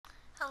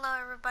Hello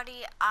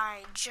everybody,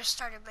 I just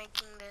started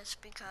making this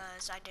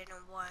because I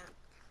didn't want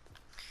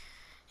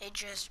it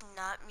just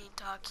not me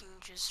talking,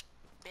 just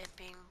it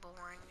being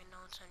boring, you know,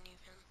 it's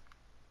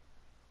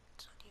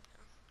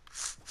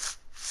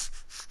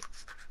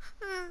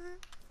uneven.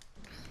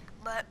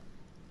 But,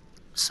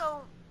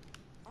 so,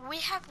 we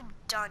have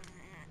done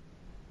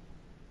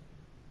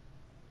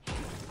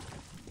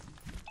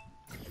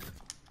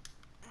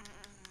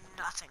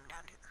nothing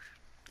down here.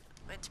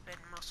 It's been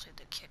mostly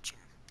the kitchen.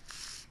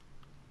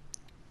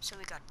 So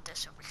we got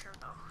this over here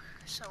though.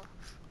 So,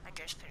 I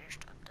just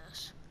finished up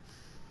this.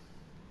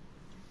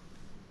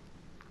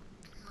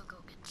 We'll go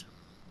get some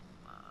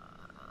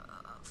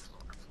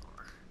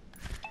floor.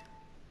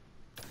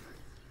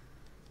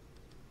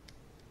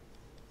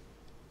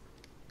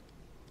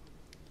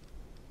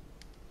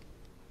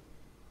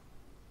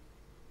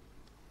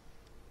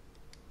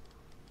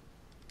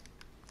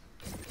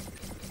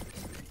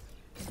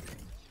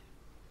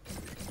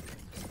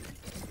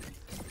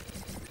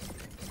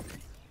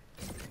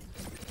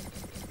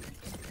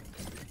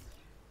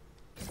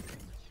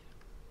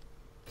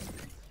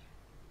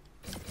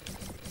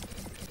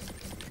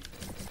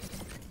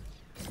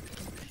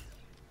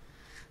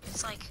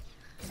 It's like,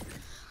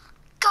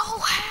 go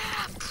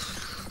Hap!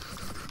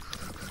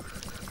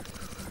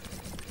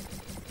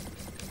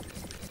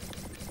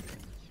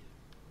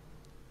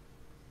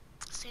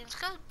 Seems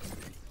good.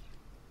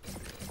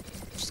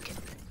 Just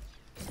kidding.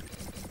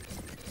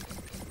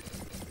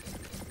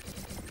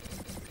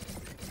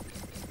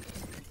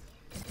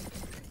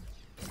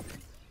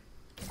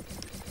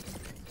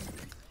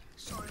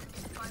 So I'm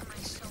by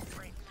myself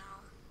right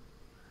now.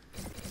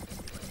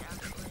 Wait,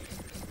 actually,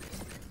 I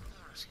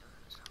want to see what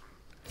it's on.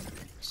 Let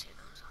me see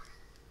those on.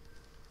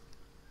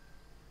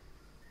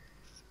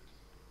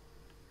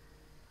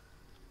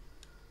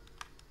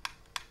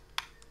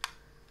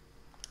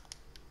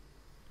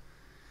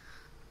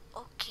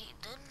 Okay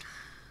then.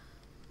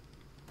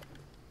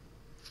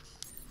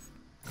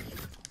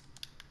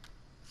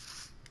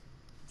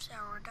 So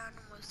we're done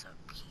with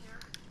up here.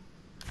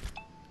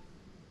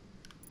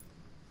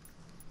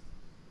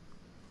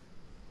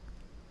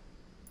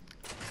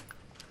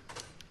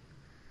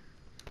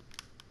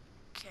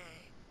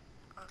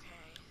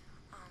 Okay.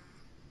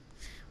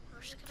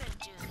 We're just gonna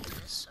do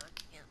this so I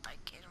can get like,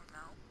 I don't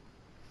know.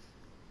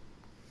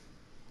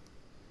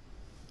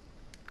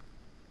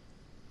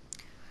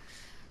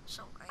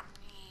 So I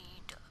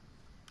need,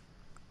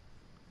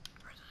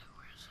 where is it?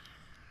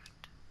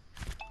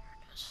 Here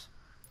it is.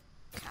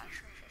 Cash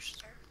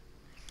register.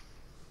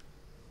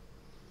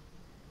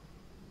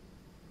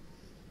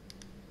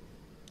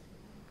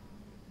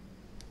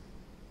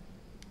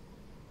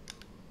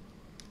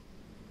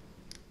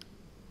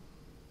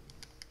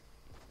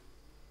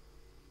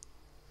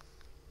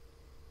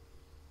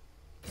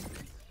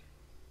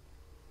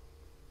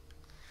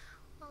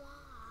 Why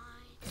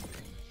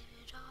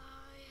did I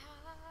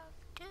have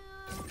to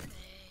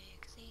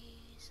make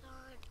these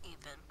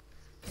uneven?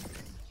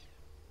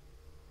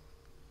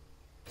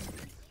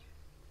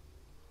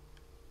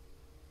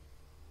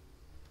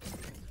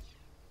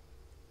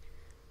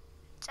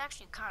 It's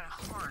actually kind of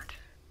hard to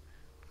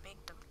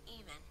make them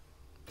even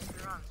when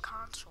you're on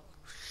console.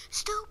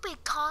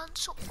 Stupid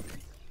console!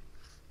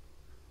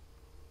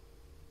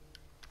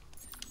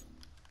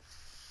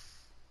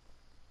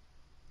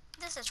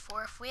 This is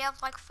for if we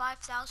have like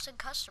 5,000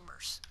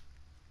 customers.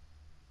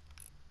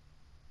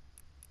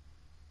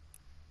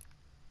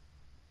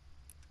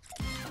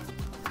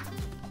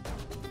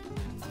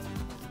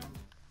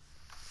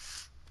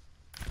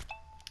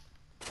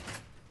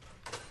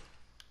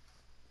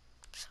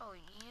 So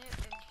you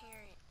in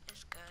here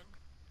is good.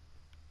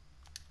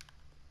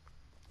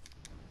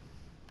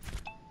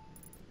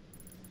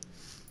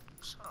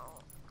 So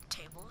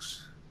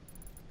tables.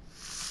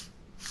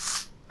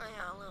 Oh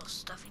yeah, a little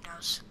stuffy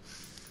nose.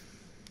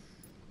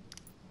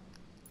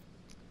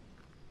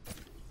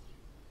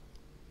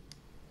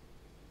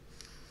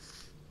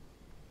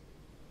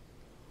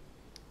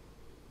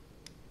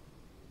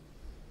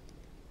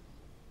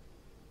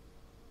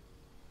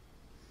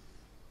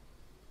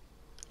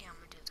 Yeah, I'm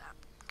gonna do that.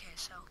 Okay,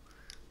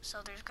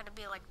 so there's gonna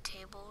be like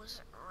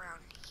tables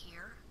around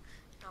here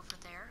and over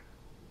there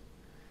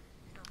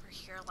and over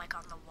here, like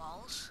on the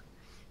walls,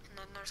 and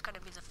then there's gonna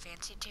be the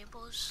fancy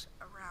tables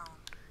around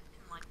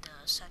in like the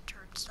center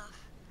and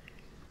stuff.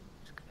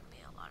 There's gonna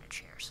be a lot of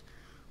chairs.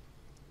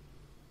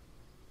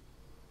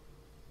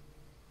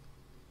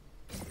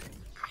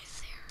 Right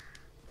there.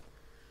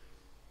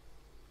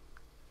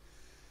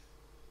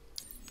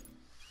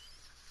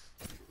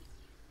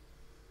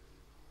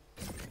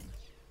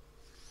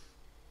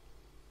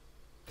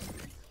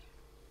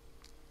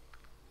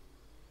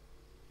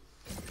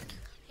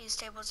 These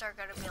tables are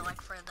gonna be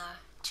like for the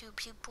 2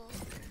 people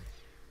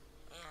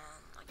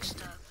and like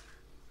stuff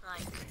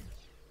like,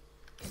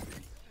 and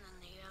then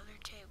the other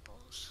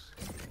tables,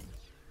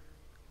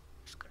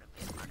 there's gonna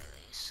be a lot of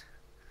these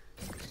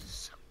because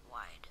it's so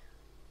wide.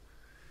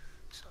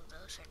 So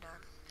those are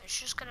done. It's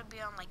just gonna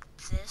be on like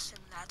this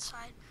and that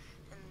side,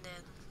 and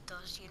then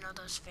those, you know,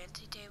 those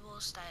fancy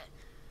tables that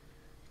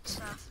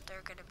stuff,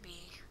 they're gonna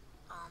be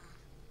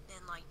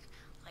in like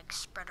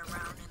spread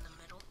around in the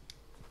middle.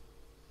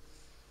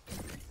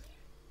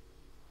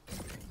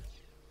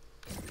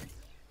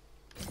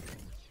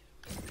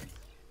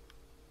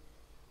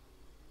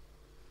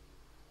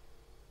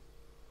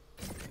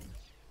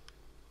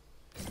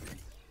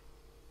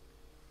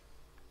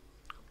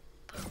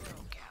 Put a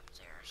little gap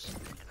there, so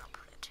and I'll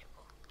put a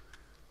table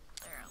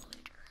there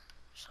later.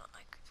 So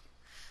like,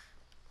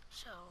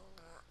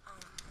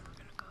 we're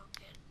gonna go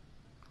get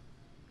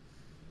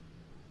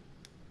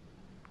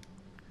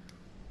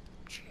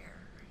chair.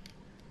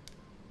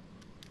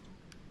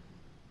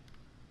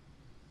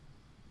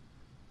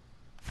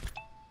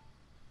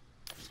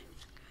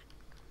 Seems good.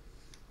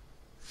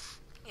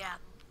 Yeah,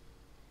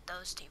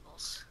 those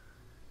tables.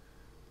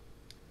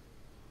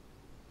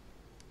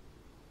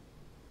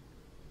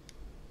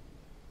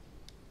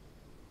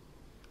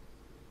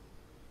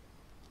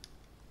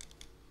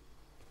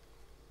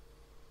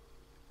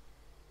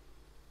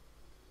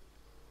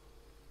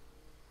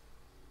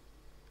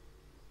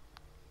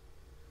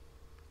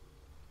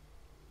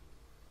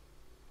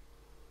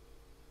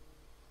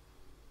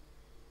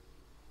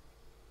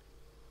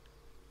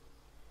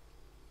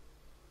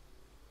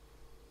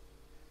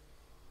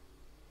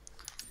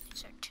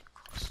 These are too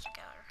close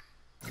together.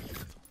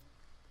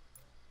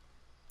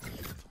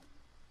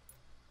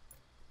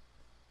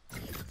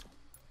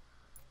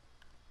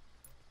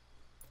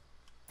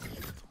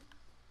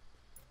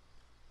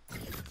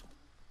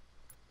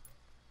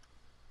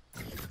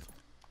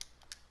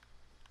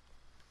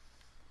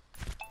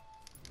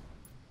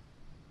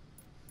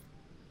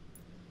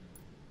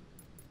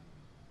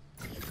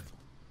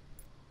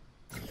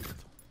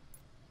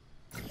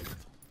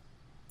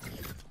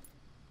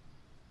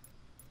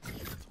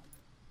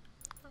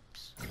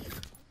 Oops.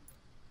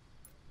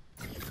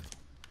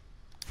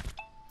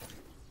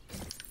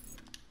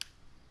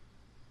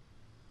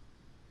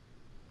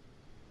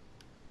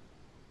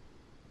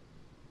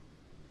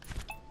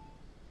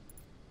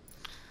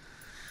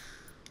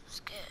 It's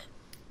good.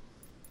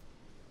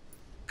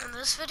 In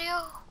this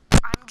video,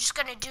 I'm just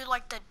gonna do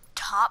like the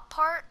top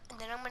part, and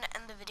then I'm gonna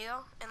end the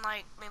video, and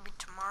like maybe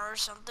tomorrow or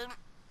something,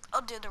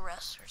 I'll do the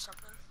rest or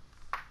something.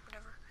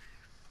 Whatever.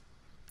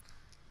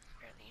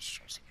 Where are these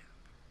chairs again?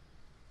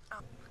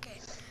 Oh, okay.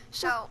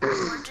 So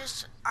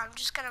I'm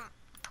just gonna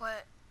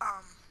put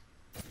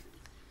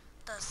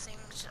the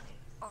things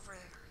over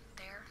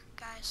there,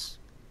 guys.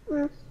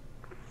 When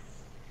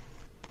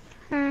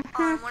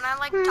I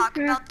like talk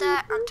about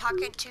that, I'm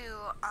talking to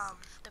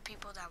the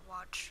people that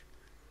watch.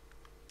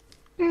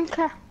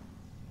 Okay.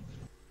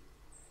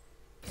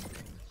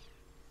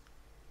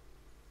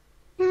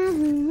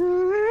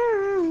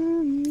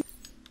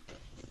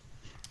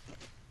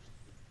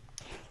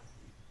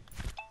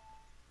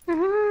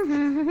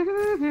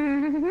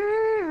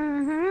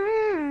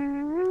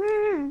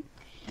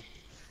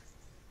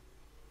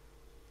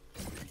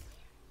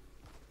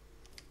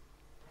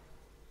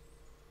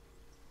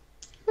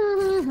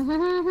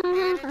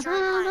 You're gonna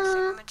join my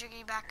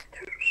thingamajiggy back.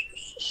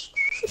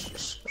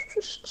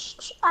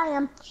 I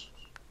am.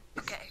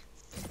 Okay.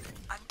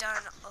 I've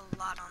done a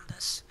lot on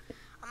this.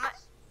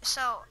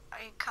 So,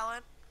 are you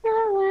Cullen?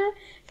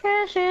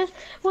 Precious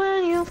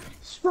when you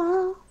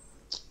smile.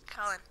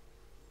 Cullen.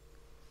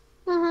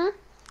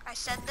 I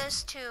said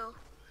this to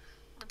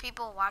the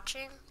people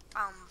watching,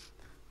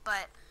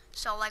 but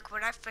so like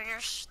when I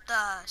finish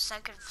the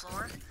second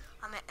floor,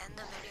 I'm gonna end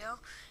the video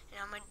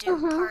and I'm gonna do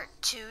part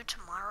 2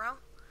 tomorrow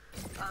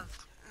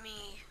of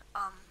me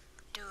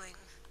doing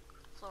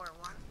floor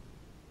 1.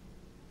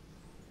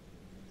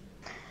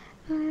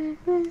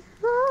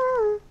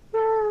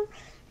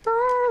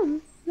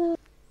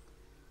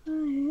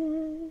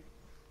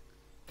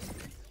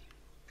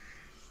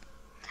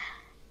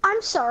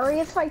 I'm sorry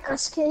if I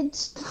cuss,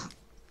 kids.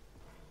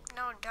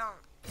 No, don't.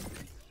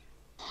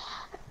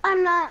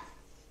 I'm not.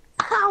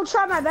 I'll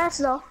try my best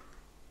though.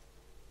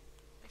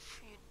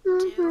 If you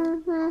do,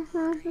 I'll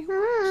murder you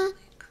while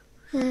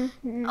you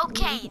sleep.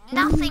 Okay,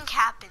 nothing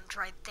happened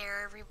right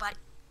there, everybody.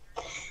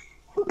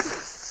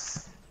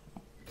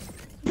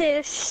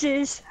 This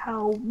is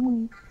how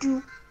we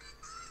do.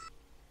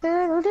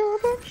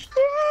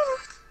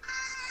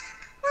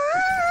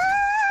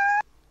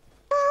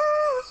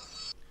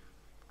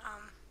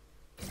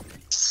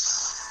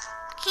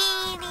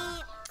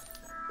 Kitty.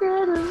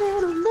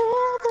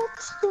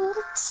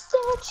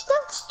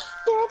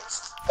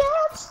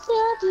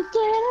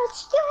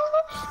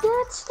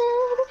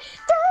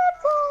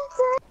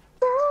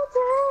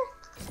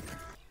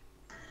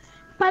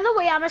 By the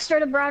way, I'm gonna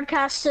start a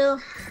broadcast too.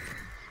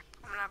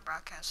 I'm not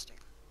broadcasting.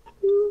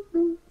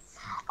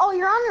 Oh,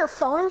 you're on your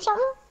phone or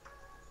something?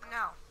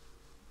 No.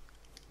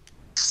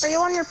 Are you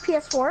on your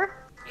PS4?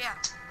 Yeah.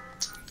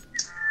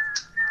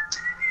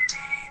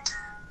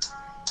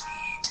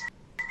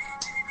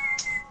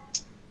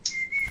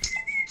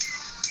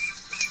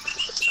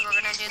 So we're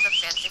gonna do the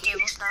fancy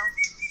tables now.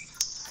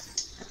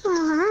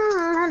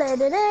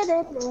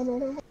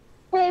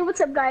 Hey,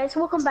 what's up guys?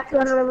 Welcome back to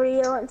another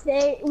video, and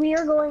today we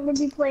are going to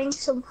be playing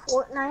some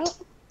Fortnite.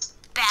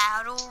 Bad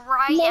Battle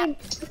Royale.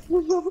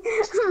 Maybe.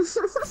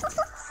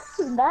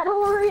 Battle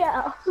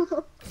Royale.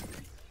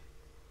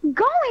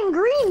 Going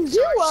green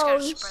So we're just gonna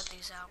duos. spread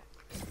these out.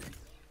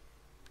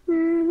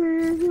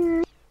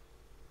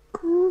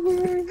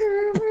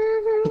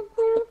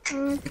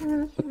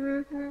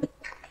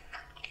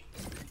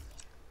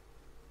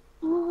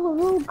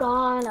 Oh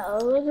god,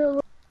 oh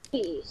the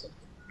piece.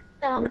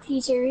 Down P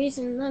series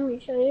and let me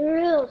show you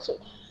reality.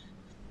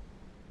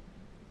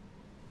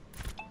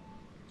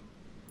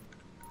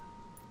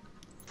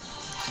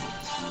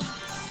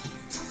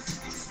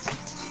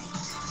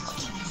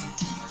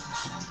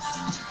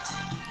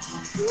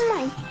 Oh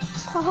my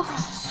god.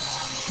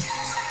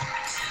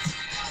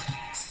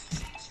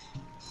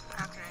 We're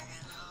not gonna do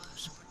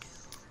those. We're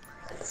gonna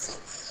do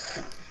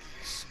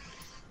these.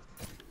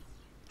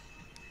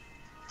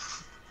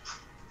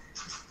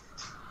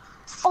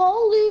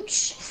 All loot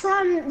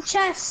from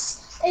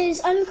chests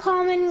is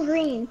uncommon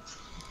green.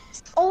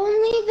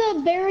 Only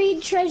the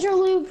buried treasure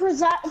loot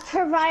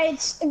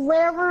provides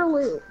rarer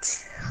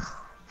loot.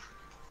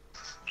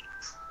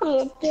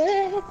 Hey,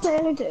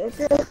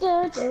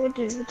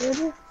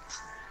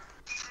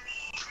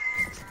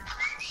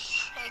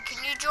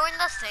 can you join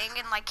the thing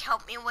and like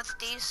help me with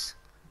these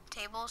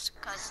tables?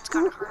 Cause it's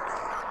kind of hard to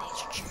put on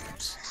these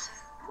chairs.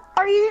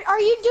 Are you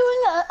doing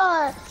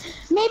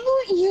maybe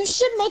you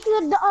should make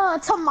the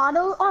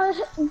tomato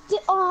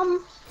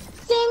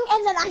thing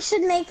and then I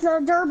should make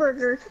the Durr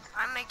burger.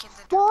 I'm making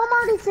the. Well, I'm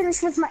already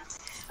finished with my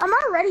I'm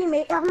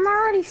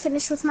already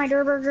finished with my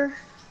Durr burger.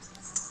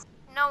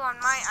 No, on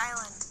my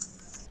island.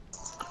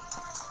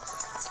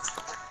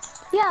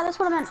 Yeah, that's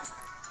what I meant.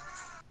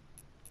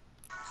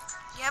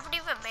 You haven't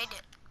even made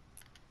it.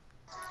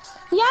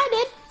 Yeah, I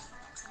did.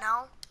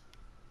 No.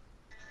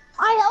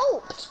 I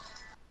helped.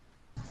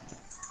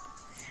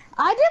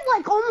 I did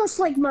like almost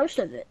like most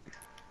of it.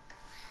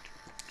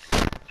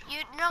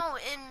 You know,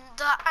 in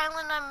the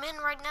island I'm in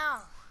right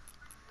now.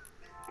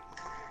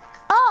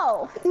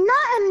 Oh,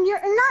 not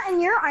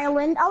in your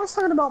island. I was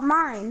talking about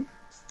mine.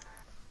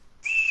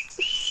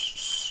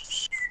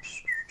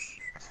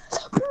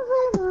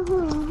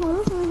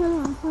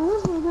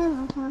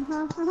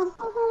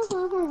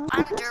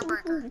 I'm Durr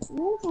burger.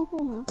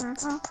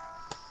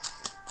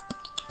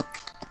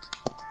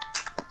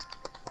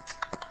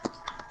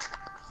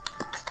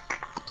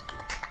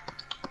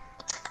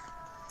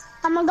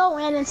 I'm gonna go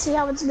in and see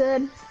how it's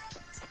good.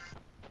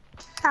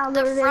 How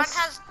The good it front is.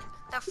 has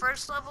the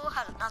first level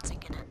has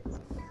nothing in it.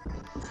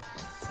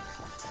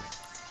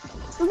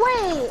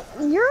 Wait,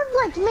 you're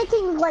like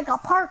making like a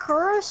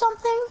parkour or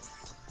something?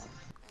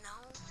 No.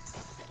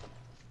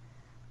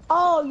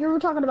 Oh, you were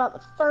talking about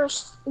the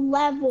first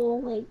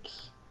level, like.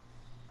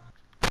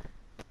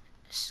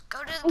 Just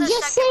go to the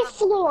Just say second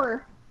level.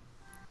 floor.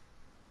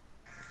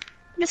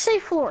 Just say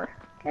floor,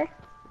 okay?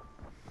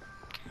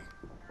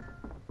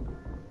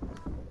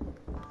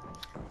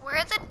 Where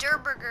are the Durr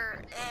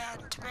burger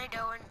and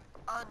tomato and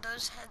all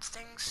those heads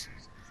things?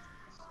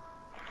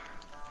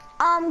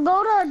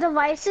 Go to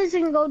devices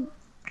and go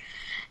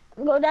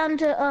down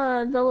to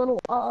the little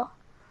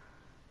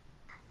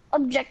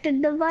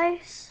objective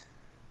device.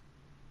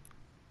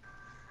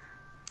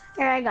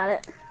 Here, I got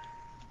it.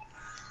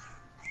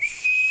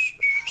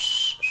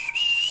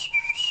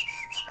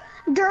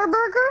 Durr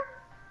burger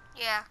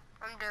Yeah,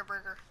 I'm Durr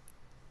burger.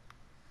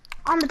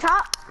 on the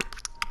top.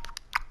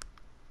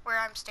 Where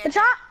I'm The standing.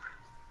 top.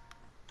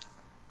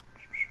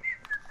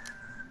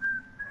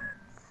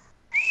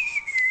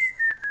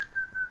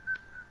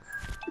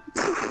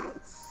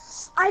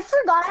 I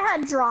forgot I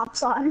had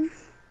drops on.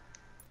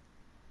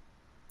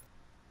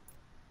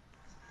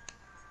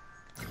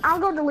 I'll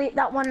go delete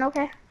that one,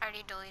 okay? I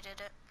already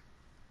deleted it.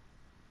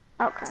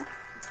 Okay.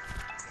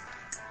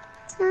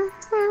 Can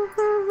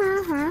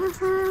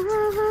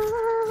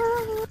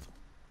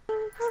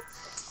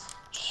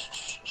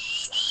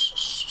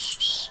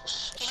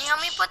you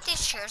help me put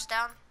these chairs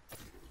down?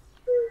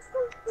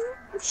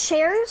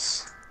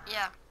 Shares?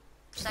 Yeah.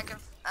 Second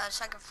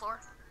floor.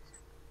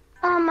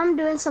 I'm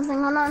doing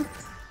something, hold on.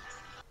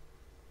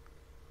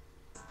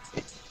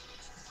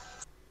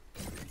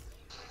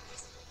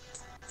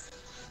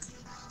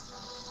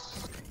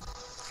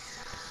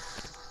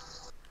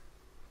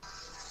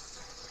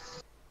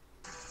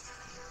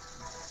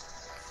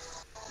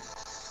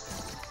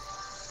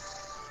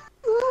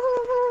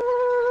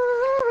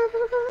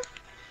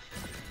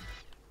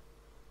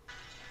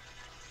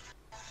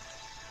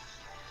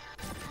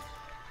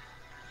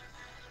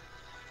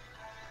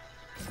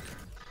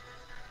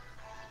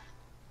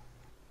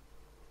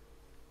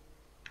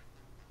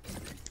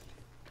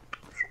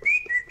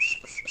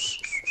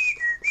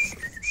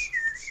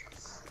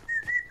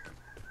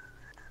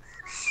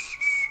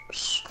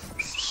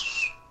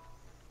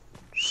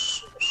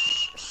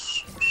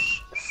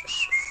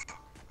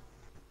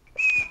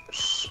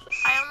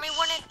 I only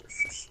wanted.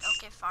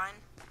 Okay, fine.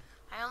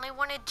 I only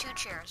wanted 2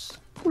 chairs.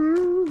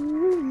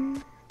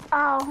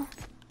 Oh.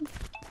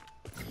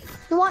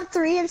 You want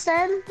 3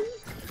 instead? 2.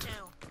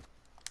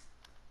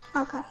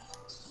 Okay.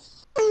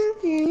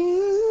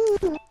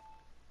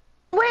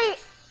 Wait,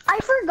 I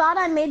forgot forgot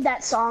I made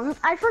that song.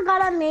 I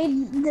forgot I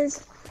made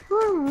this.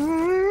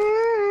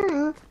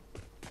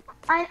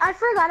 I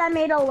forgot I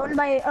made Alone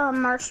by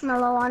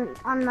Marshmallow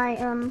on my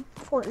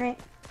Fortnite.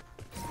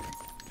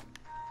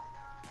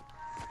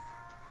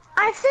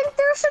 I think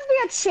there should be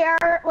a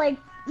chair,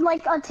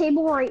 like a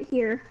table right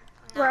here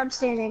where I'm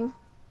standing.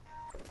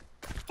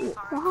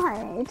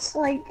 Why? It's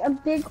like a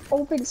big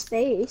open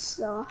space,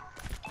 so.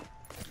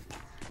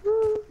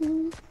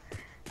 And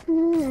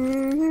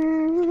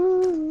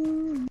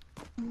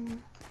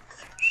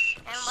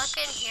look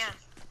in here.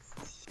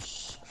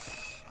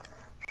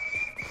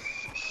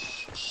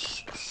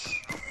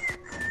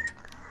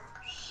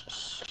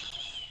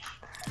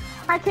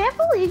 I can't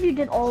believe you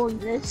did all of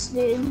this,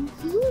 dude.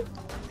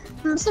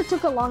 Must have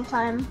took a long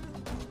time.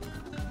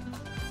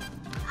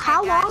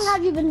 How long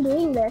have you been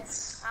doing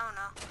this? I don't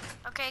know.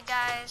 Okay,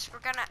 guys,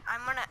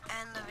 I'm gonna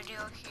end the video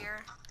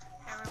here,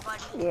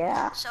 everybody.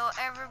 Yeah. So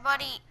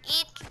everybody,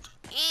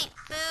 eat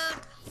food.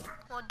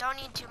 Well, don't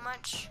eat too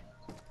much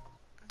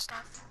and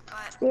stuff,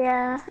 but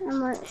Yeah.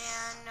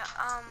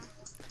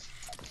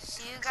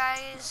 see you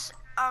guys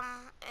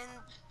in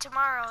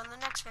tomorrow in the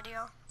next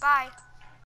video. Bye.